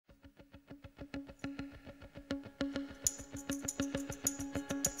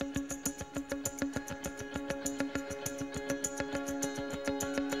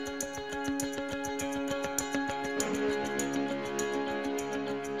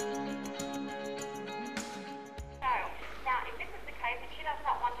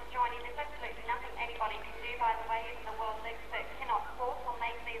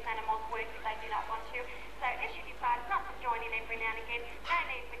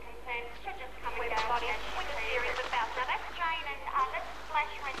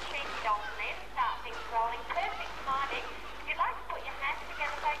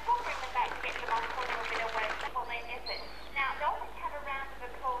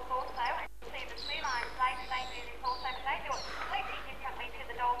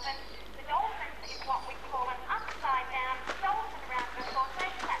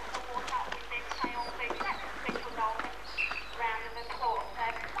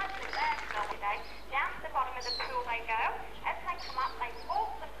they go. As they come up, they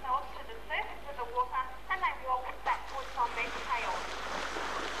walk themselves to the surface of the water and they walk backwards on their tails.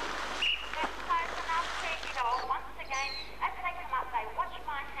 That's close enough, cheeky doll. Once again, as they come up, they watch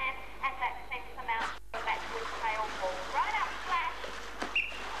my hand and that sends them out to a backwards tail walk. Right up, flash.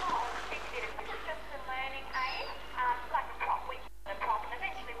 Oh, cheeky bit of this is just a learning aid, like a prop. We the prop and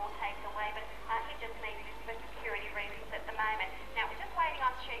eventually we'll take it away, but he just needs this for security reasons at the moment. Now we're just waiting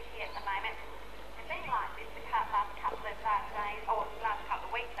on Cheeky at the moment. It's been like this the last couple of days, or last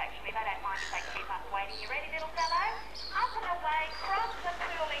couple of weeks actually. They don't mind if they keep us waiting. You ready, little fellow? Up and away, cross the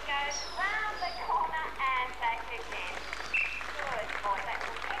pool he goes, round the corner and back again. Good boy, that's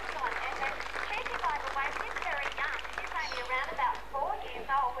excellent. And then Cheeky, by the way, she's very young. She's only around about 4 years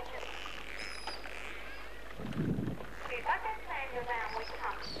old, which is I can stand around with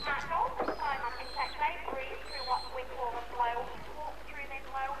them. Dolphins climb up, in fact they breathe through what we call a blowhole, walk through their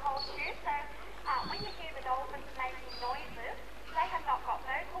blowhole tube. So when you hear the dolphins making noises, they have not got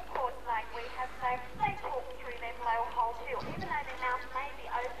vocal cords like we have, so they talk through their blowhole too. Even though their mouth may be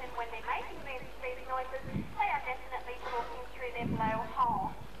open when they're making these noises, they are definitely talking through their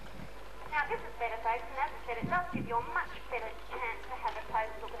blowhole. Now this is better folks, and as I said, it does give you a much better chance to have a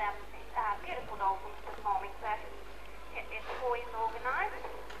close look at our beautiful dolphins performing. So get their toys organised.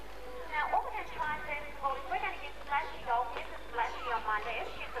 Now what we're going to try and do this morning is we're going to use Splashy Dolphin. This is Splashy on my left,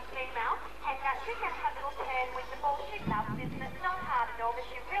 she's a female, and she's going to have a little turn with the ball. She loves this and it's not hard at all, but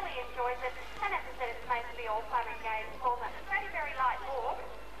she really enjoys it, and as I said, it's supposed to be all fun and games for them. It's only very light walk.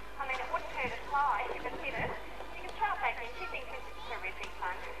 I mean, it wouldn't hurt to fly if you could hit it. You can try it back in, she thinks this is terrific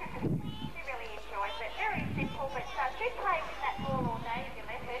fun. She really enjoys it. Very simple, but she'd play with that ball all day if you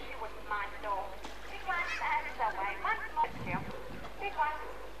let her, she wouldn't mind at all. Big one, and away. One more still. Big one.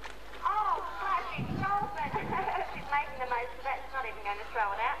 Oh, Splashy Dolphin. She's making the most of that. She's not even going to throw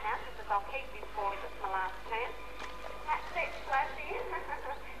it out now. She says, I'll keep this for you. It's my last turn. That's it, Splashy.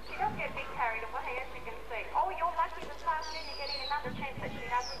 She does get a bit carried away, as you can see. Oh, you're lucky this afternoon you're getting another chance that she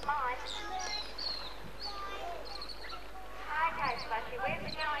doesn't mind. Okay, Splashy, where's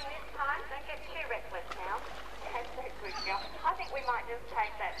it going this time? Don't get too reckless now. That's so good, girl. I think we might just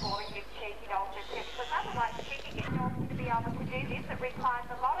take that ball and give Cheeky Dolphin a tip, because otherwise Cheeky gets Dolphin to be able to do this. It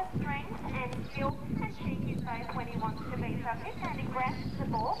requires a lot of strength and skill, and Cheeky knows when he wants to be. So he's going to grasp the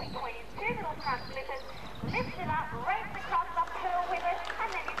ball between his two little front flippers, lift it up, race across the pool with it, and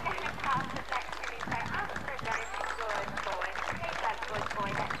then he's going to pass it back to me. So after a good boy. He's a good boy,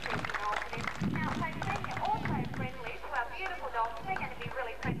 that Cheeky Dolphin is. Now, so being also friendly to our beautiful dolphins, they're going to be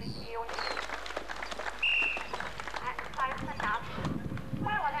really friendly to you. Close enough.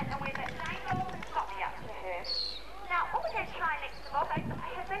 Well, I don't know where that Jane Dolphin's got me up to her. Now, what we're going to try next of all,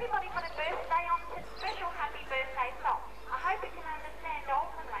 has anybody got a birthday on? A special happy birthday song? I hope you can understand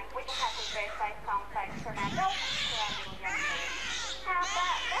dolphin language. Happy birthday song, folks, from our dolphins to our little young man. How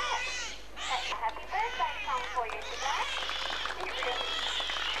about that? That's a happy birthday song for you today.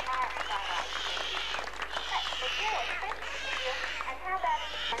 That's for you. And how about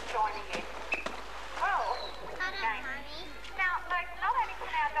joining in? Oh, okay. Now, look, not only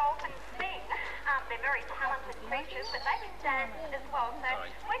can our dolphins sing, they're very talented creatures, but they can dance as well. So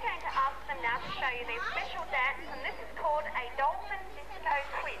we're going to ask them now to show you their special dance, and this is called a dolphin disco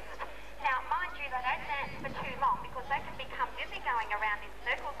twist. Now, mind you, they don't dance for too long because they can become dizzy going around in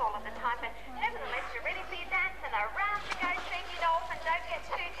circles all of the time, but nevertheless, you're ready for your dance, and around you go, Cheeky Dolphin. Don't get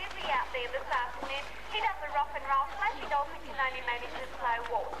too dizzy out there this afternoon. He does the rock and roll. Splashy Dolphin can only manage the slow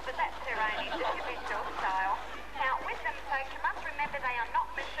walk, but that's her own individual style. Now, with them, folks, you must remember they are not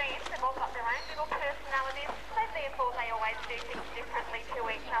machines. They've all got their own little personalities, so therefore they always do things differently to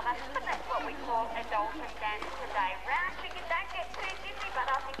each other. But that's what we call a dolphin dance today. Round chicken, don't get too dizzy, but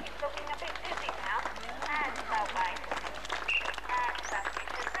I think he's looking a bit dizzy now. And so wait.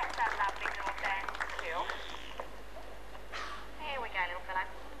 That's a lovely little dance chill. Here we go, little fella.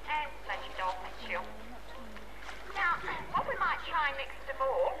 And Splashy Dolphin chill. Now, what we might try next of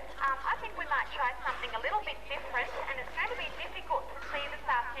all, I think we might try something a little bit different, and it's going to be difficult to see this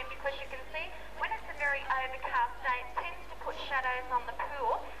afternoon because you can see when it's a very overcast day, it tends to put shadows on the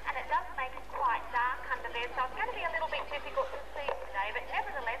pool, and it does make it quite dark under there, so it's going to be a little bit difficult to see today, but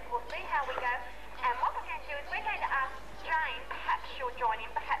nevertheless, we'll see how we go. And what we're going to do is we're going to ask Jane, perhaps she'll join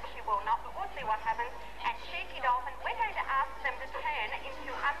in, perhaps she will not, but we'll see what happens, and Cheeky Dolphin, we're going to ask them to turn into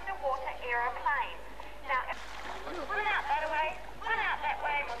underwater aeroplanes. Now, one out that way,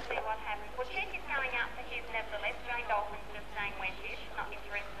 and we'll see what happens. Well, Cheeky's going out for his nevertheless. Jane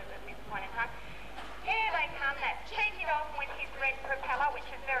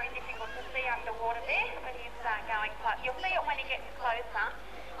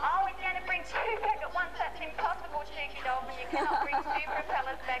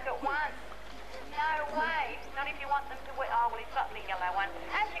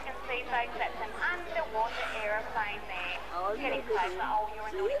Oh, you're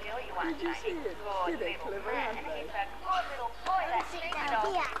a naughty girl, you are, Jamie. Good little man. And he's a good little boy, that cheeky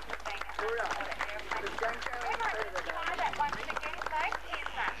dolphin. Try that once again, folks. Here's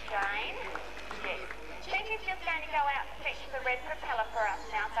Sunshine. Yes. Cheeky's just going to go out and fetch the red propeller for us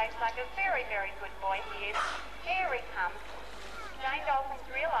now, folks. Like a very, very good boy he is. Here he comes. Jane Dolphin's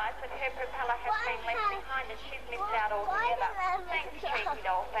realised that her propeller has been left behind and she's missed out altogether. Thanks, Cheeky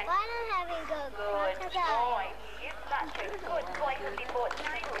Dolphin. Why not having go good boy? He is such a good boy because he brought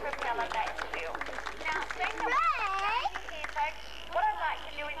Jane's propeller back too. Now, seeing the here, folks, what I'd like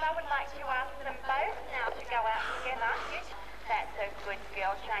to do is I would like to ask them both now to go out together. That's a good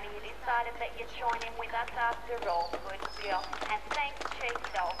girl, Janie. You decided that you'd join in with us after all. Good girl. And thanks, Cheeky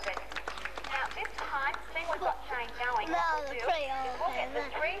Dolphin. Now, this time, see we've got Jane going. What we'll do is we'll get the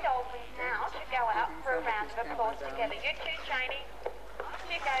 3 dolphins now to go out for a round of applause together. You too, Janie.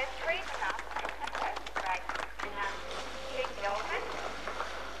 You go, 3's enough. Okay, great. Cheeky Dolphin.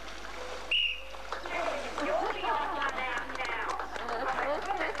 You're the odd one out now. Oh,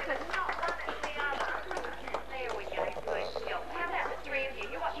 goodness, it's not one, it's the other. There we go, good girl. How about the 3 of you?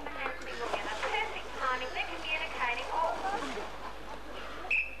 You watch the hands signal together. Perfect timing. They're communicating. Oh,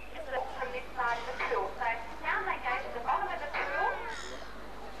 from this side of the pool. So now they go to the bottom of the pool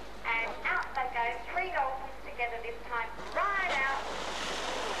and out they go, 3 dolphins together this time, right out.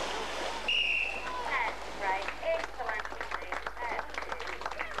 That's great, excellent indeed. That's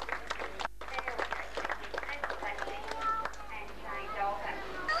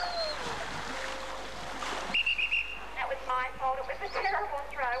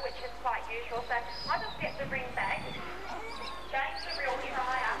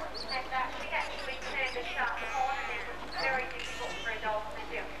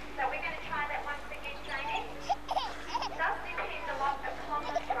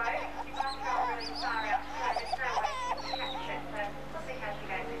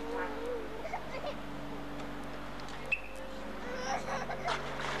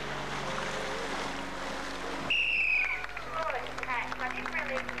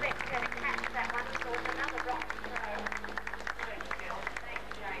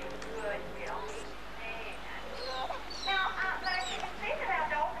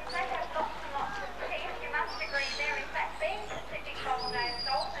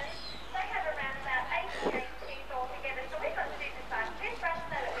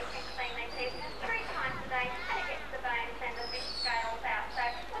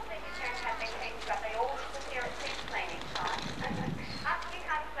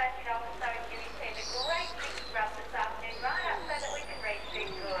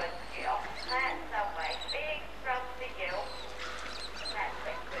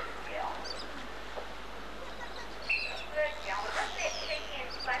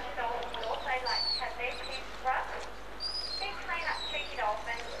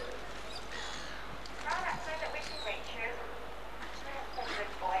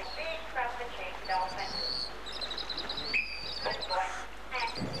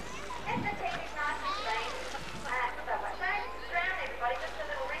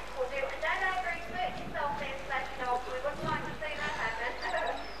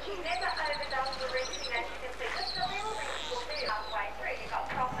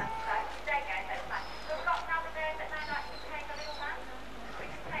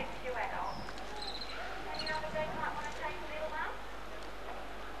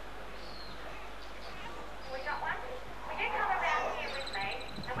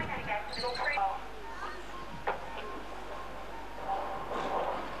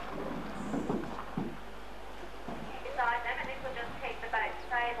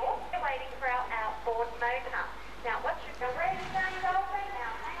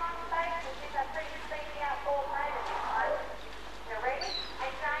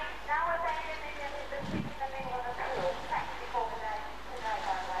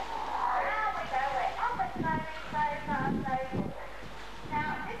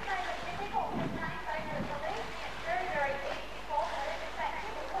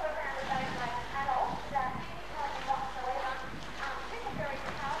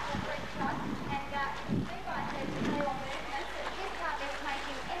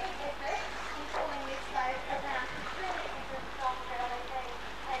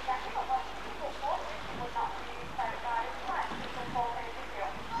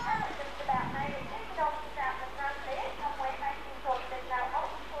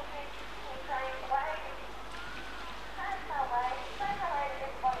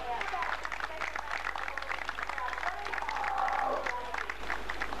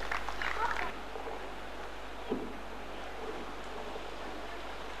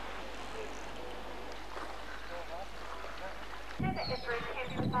ever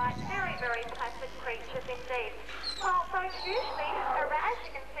attempts to bite. Very, very placid creatures indeed. Well, folks, usually, as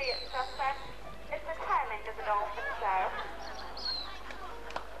you can see, it's just it's the tail end of the dolphin show.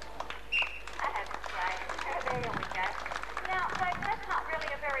 That's great. There we go. Now, folks, that's not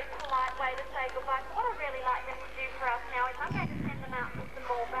really a very polite way to say goodbye. So what I'd really like them to do for us now is I'm going to send them out to some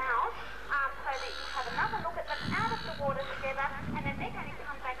more bows, so that you can have another look at them out of the water together, and then they're going to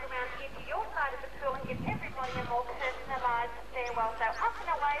come back around here to your side of the pool and give everybody a more personalised farewell. So up and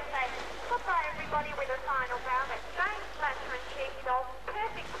away, say goodbye everybody with a final bow. That's James, Flasher and Cheeky Dolphin.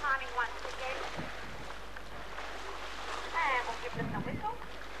 Perfect timing once again. And we'll give them the whistle.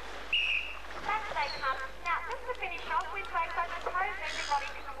 Back they come. Now, just to finish off with, folks, I suppose everybody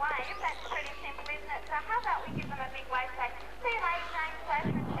can wave. That's pretty simple, isn't it? So how about we give them a big wave, say, see you later, James,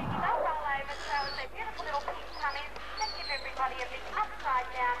 Flasher and Cheeky. They'll roll over, show us their beautiful little pink tummies, and give everybody a big upside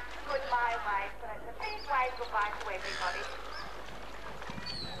down goodbye wave. So it's a big wave goodbye to everybody.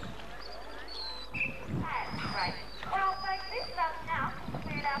 That's great. Well, folks, this does now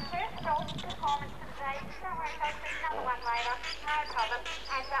conclude our first dolphin performance for the day. Don't worry, folks, there's another one later. No problem.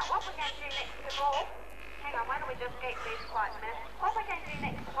 And what we're going to do next of all, hang on, why don't we just get these quite a minute. What we're going to do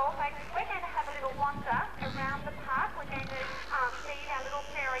next of all, folks, is we're going to have a little wander around the park. We're going to feed our little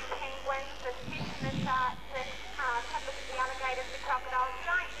fairy penguins, the fish and the sharks, have a look at the alligators, the crocodiles,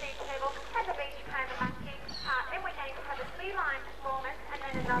 giant sea turtle, and the beachcomber monkey. Then we're going to have a sea lion performance, and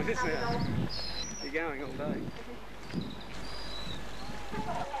then another dolphin. You're going all day.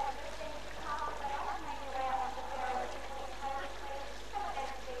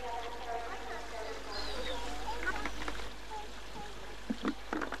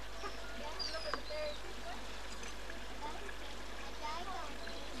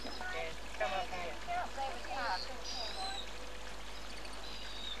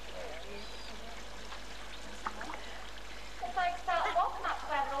 Welcome up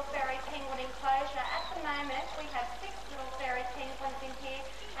to our little fairy penguin enclosure. At the moment, we have 6 little fairy penguins in here,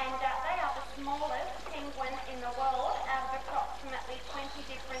 and they are the smallest penguin in the world out of approximately 20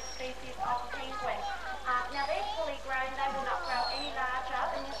 different species of penguin. Now, they're fully grown. They will not grow any larger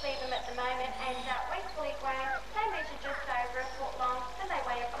than you see them at the moment, and when fully grown, they measure just over a foot long, and they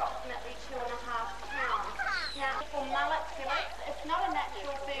weigh approximately 2.5 pounds. Now, for mullet fillets, it's not a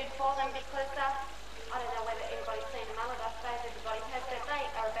natural food for them because I don't know whether anybody's seen a mullet. I suppose everybody has, but they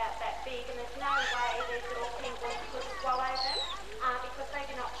are about that big, and there's no way these little penguins could swallow them because they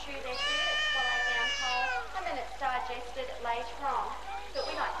do not chew their food. It's swallowed down whole, and then it's digested later on. But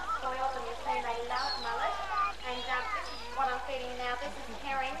we like to spoil them. You see, they love mullet, and this is what I'm feeding now. This is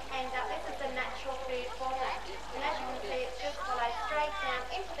herring, and this is the natural food for them. And as you can see, it's just swallowed straight down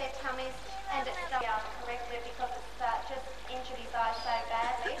into their tummies, and it's done correctly because it's just injured his eye so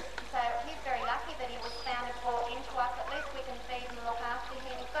badly. So he's very lucky that he was found and brought into us. At least we can feed him and look after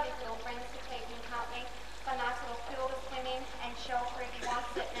him. He's got his little friends to keep him company. Got a nice little pool to swim in and shelter if he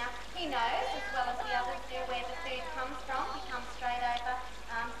wants it. Now, he knows, as well as the others do, where the food comes from. He comes straight over.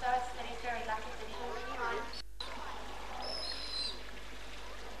 So he's very lucky that he was behind.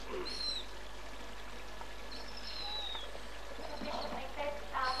 Sufficiently fed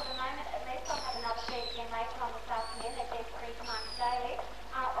for the moment, at least. I'll have another feed again later on this afternoon. They're there 3 times daily.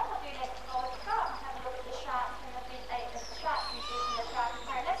 What we'll do next is go up and have a look at the sharks and the fish, the sharks and fish and the sharks.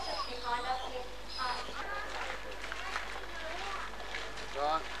 So that's just behind us here.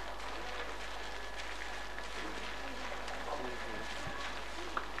 Right.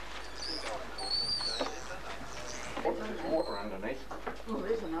 There's water underneath. Oh,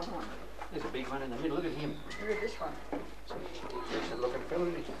 there's another one. There's a big one in the middle. Look at him. Look at this one. Decent looking fella,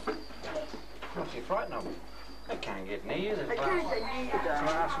 isn't he? What's he frightened of? They can't get near you. They can't get near you, darling.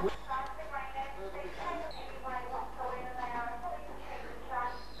 Glass.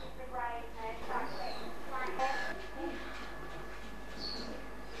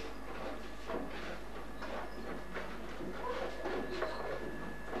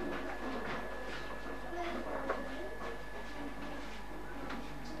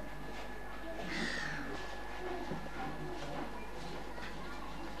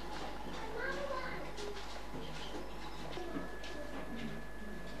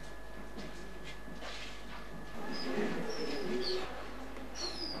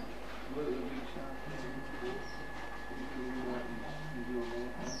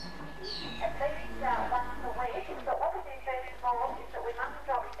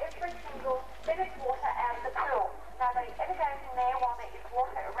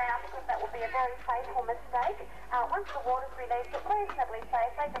 Once the water's released, it's reasonably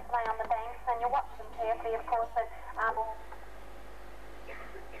safe. They just lay on the banks and you watch them carefully, of course, but you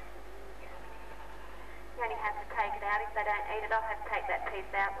only have to take it out if they they don't eat it. I'll have to take that piece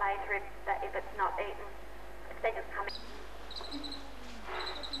out later if it's not eaten. If they just come in.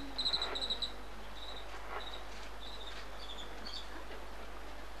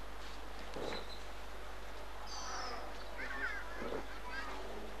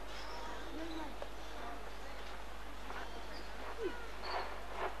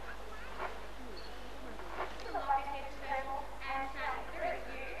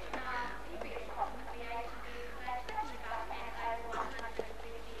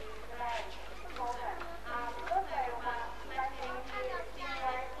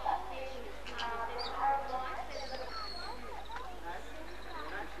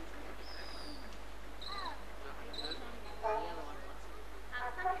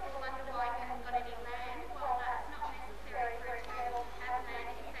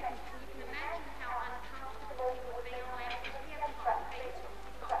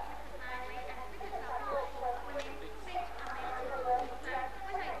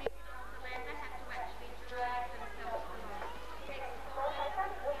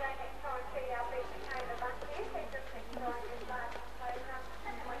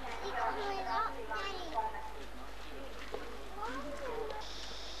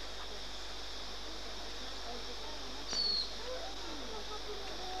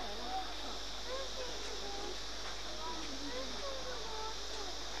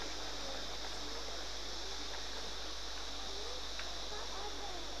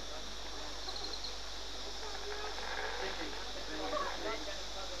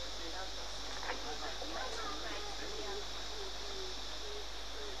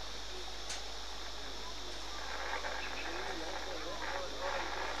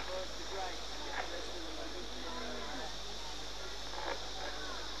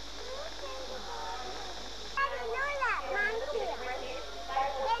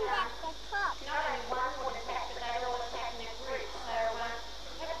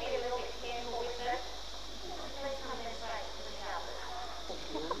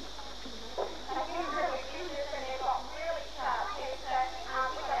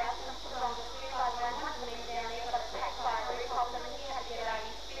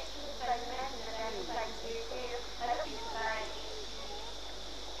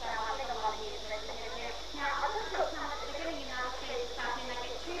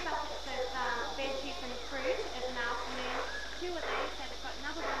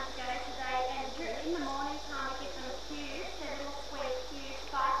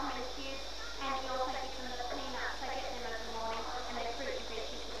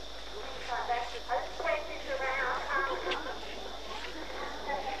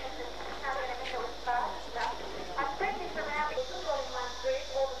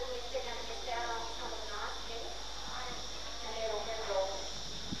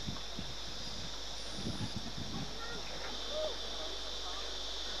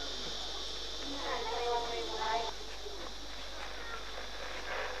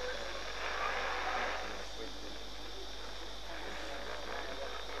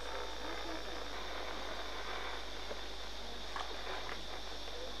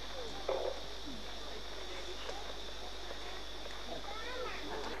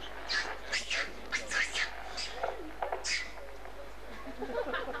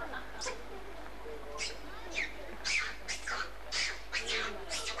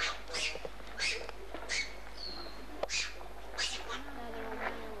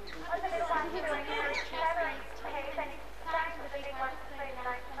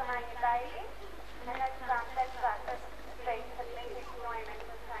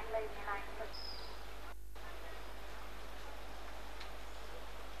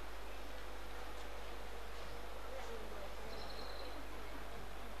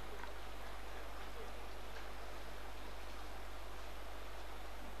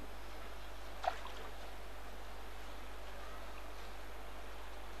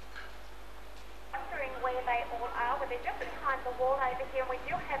 They all are, but they're just behind the wall over here, and we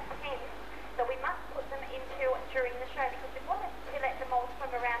do have pens that we must put them into during the show, because if we let them all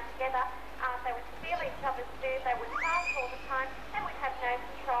swim around together, they would steal each other's food, they would pass all the time, and we'd have no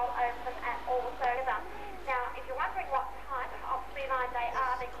control over them at all. Now, if you're wondering what type of sea lion they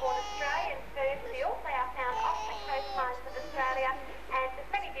are, they're called Australian fur seals. They are found off the coastlines of Australia, and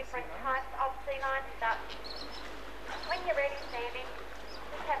there's many different types of sea lions. When you're ready, Sandy,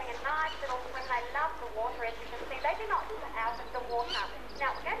 having a nice little swim. They love the water, as you can see. They do not get out of the water.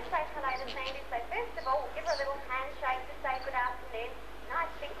 Now, we're going to say hello to Sandy. So first of all, we'll give her a little handshake to say good afternoon.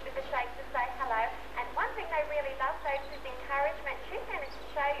 Nice big bit of a shake to say hello. And one thing they really love, folks, is encouragement. She's going to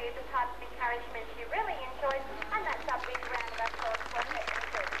show you the type of encouragement she really enjoys, and that's a big round of applause for her.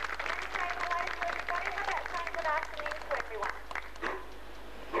 Can you say hello to everybody? How about saying good afternoon to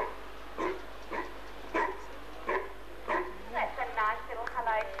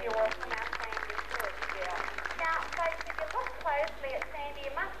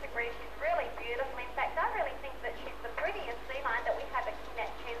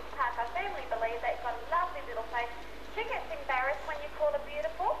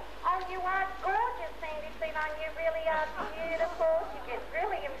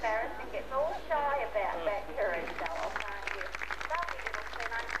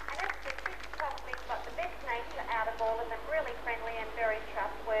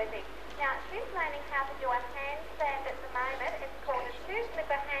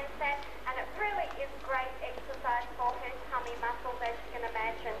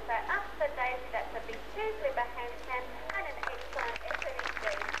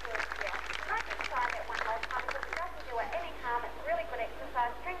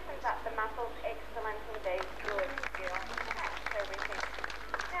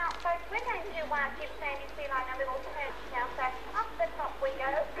give Sandy sea lion a little turn now. So up the top we go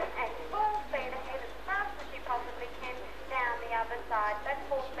and full speed ahead as fast as you possibly can down the other side. That's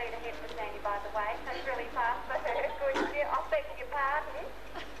full speed ahead for Sandy, by the way. That's really fast for her. Good. I beg your pardon.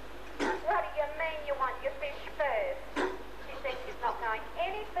 What do you mean you want your fish first? She said she's not going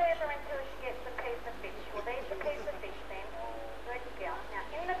any further until she gets a piece of fish. Well, there's your piece of fish then. Good girl. Now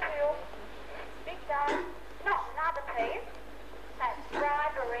in the pool, big dive, not another piece. That's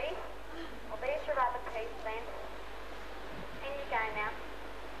bribery. Well, there's your other piece then. In you go now.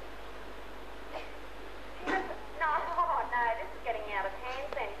 No, this is getting out of hand,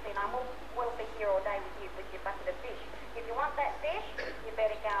 Sandy. We'll be here all day with your bucket of fish. If you want that fish, you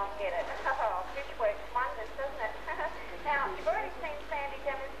better go and get it. Oh, fish works wonders, doesn't it? Now, you've already seen Sandy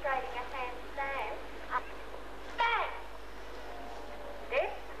demonstrating a handstand. Bang!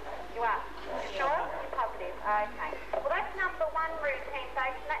 Yes? You are? Sure? You're positive? Okay. Well, that's number 1 routine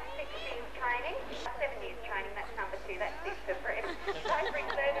station. That's 6 years training. 7 years training, that's number 2. That's 6 for Brett. He's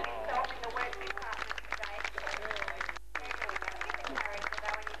exerting himself in the work department today.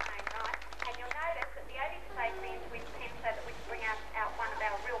 And you'll notice that the only station means we tend so that we can bring out one of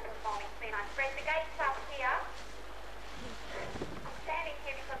our real performing felines. Fred, the gate's up here. I'm standing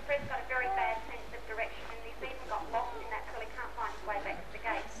here because Fred's got a very bad sense of direction and he's even got lost in that till he can't find his way back to the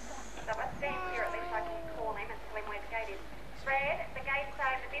gate. So if I stand here at least I can call him and tell him where the gate is. Fred, the gate's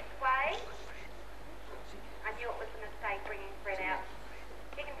over this way. I knew it was a mistake bringing Fred out.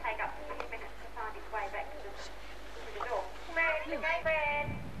 He can take up to 2 minutes to find his way back to the door. Fred, the gate,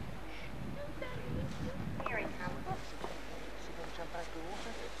 Fred. Here he comes. Is he going to jump out of the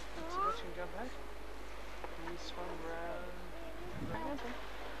water? Is he watching him jump out? He swam round.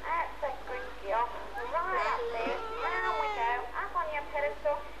 That's a good girl. Right up there. Round we go. Up on your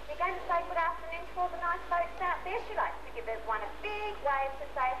pedestal. You're going to say good afternoon to all the nice folks out there. She likes to give everyone a big wave to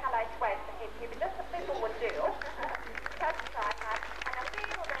say hello to us for him here, but just a little would do. Just try hard. And a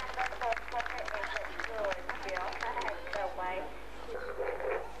little round of applause for her effort. Good girl. That's the way.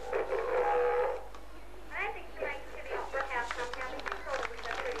 I don't think she makes it to the Opera House somehow. I think she thought it was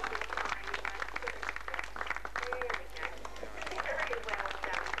a pretty good time. There we go. Very well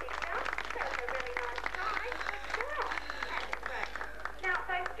done, Tina. That was a really nice try. Good girl. That's great. Now,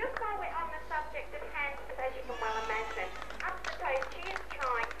 folks, just while we're on the subject of hands, as you can well imagine, up the toes, she is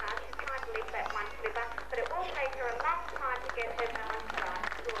trying hard. She's trying to lift that one slipper, but it will take her a long time to get her balance right.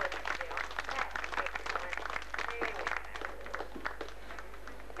 Good girl. That's excellent. There we go.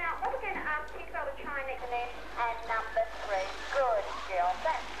 Now, what we're going to ask Tinkerbell to try next and number 3. Good girl.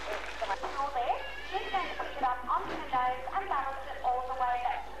 That's excellent. All there. She's going to push it up onto her nose and balance it all the way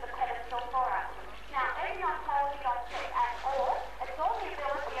back to the pedestal for us. Now, it's not holding on to it at all. It's all the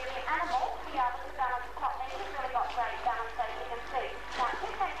ability of the animal to be able to balance the top. Now, she's really got great balance, as you can see. Now,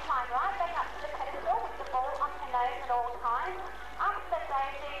 she's going to climb right back up to the pedestal with the ball on her nose at all times. Up the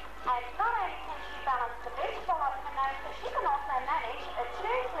daisy, and not only can she balance the beach ball on her nose, but she can also manage a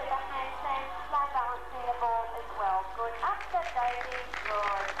 2-slipper handstand while balancing the ball as well. Good. Up the daisy.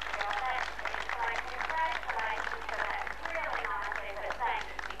 Good. Well, that's excellent. Congratulations for that. Really nice effort. Thank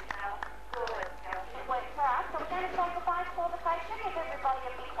you, Michelle. Good. It worked for us. So we're going to say goodbye for the station. Give everybody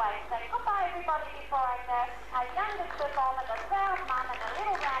a big wave. Say goodbye, everybody, before I go. Our youngest performer, the proud mum, and a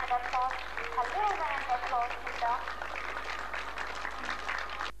little round of applause. A little round of applause, Michelle.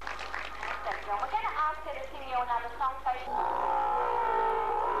 We're going to ask her to sing you another song, so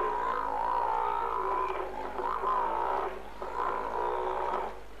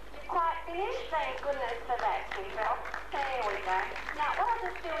quite finished. Thank goodness for that, Tinkerbell. There we go. Now, what I'll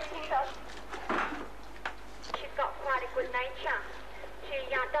just do with Tinkerbell, she's got quite a good nature. She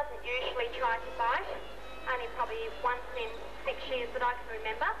doesn't usually try to bite. Only probably once in 6 years that I can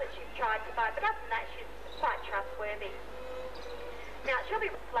remember that she's tried to bite. But other than that, she's quite trustworthy. Now, she'll be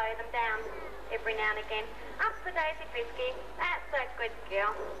slow them down every now and again. Up the daisy, Frisky. That's a good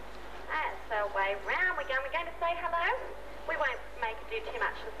girl. That's the way round we go. We're going to say hello. We won't make her do too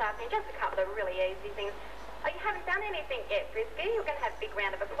much this afternoon. Just a couple of really easy things. Oh, you haven't done anything yet, Frisky. You're going to have a big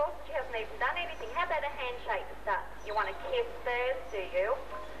round of applause. She hasn't even done anything. How about a handshake to start? You want a kiss first, do you?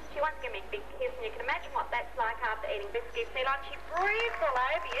 She wants to give me a big kiss, and you can imagine what that's like after eating biscuits. See, like she breathes all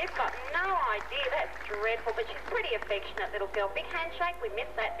over you. You've got no idea. That's dreadful, but she's a pretty affectionate little girl. Big handshake, we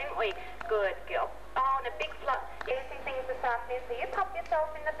missed that, didn't we? Good girl. Oh, and a big flop. Using things this afternoon. So you pop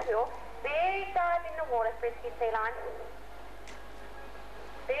yourself in the pool. Big dive in the water, Frisky sea lion.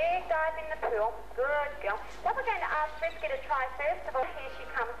 Big dive in the pool. Good girl. What we're going to ask Frisky to try first of all, here she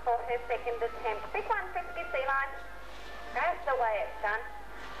comes for her second attempt. Big one, Frisky sea lion. That's the way it's done.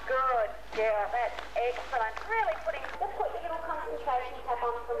 Good girl, that's excellent. Really putting... Just put your little concentration tab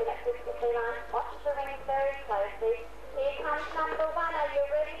on for a minute, 50 line. Watch the rings very closely. Here comes number 1. Are you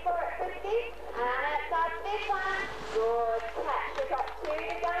ready for it, 50? And it's up this one. Good catch. We've got 2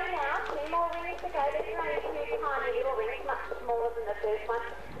 to go now. 2 more rings to go. These are only 2 tiny little rings, much smaller than the first one.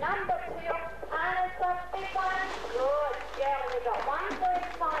 Number 2. And it's up this one. Good girl. And we've got 1 third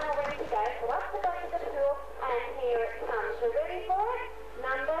final ring to go. So up the back of the pool. And here it comes. You ready for it?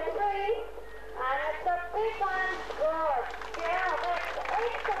 Number 3. And it's up this one. Good girl. That's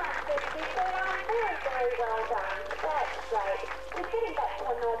excellent, 50. Very, very well done. That's great. She's getting back to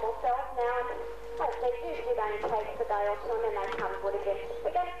her normal self now, and hopefully usually it only takes a day or two and then they come good again.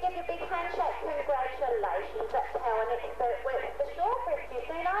 We're going to give you a big handshake. Congratulations. That's how an expert works for sure, 50.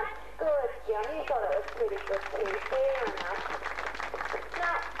 See that? Good, John. You thought it was pretty good too. Fair enough.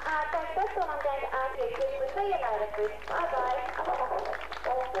 Now, thanks. That's all I'm going to ask you, Chris. We'll see you later, Chris. Bye-bye.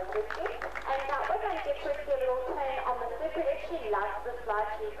 Awful, Chrissy. And we're going to give Chrissy a little turn on the super if she loves the slide.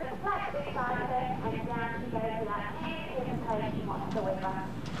 She can flat beside her and down she goes without any hesitation whatsoever.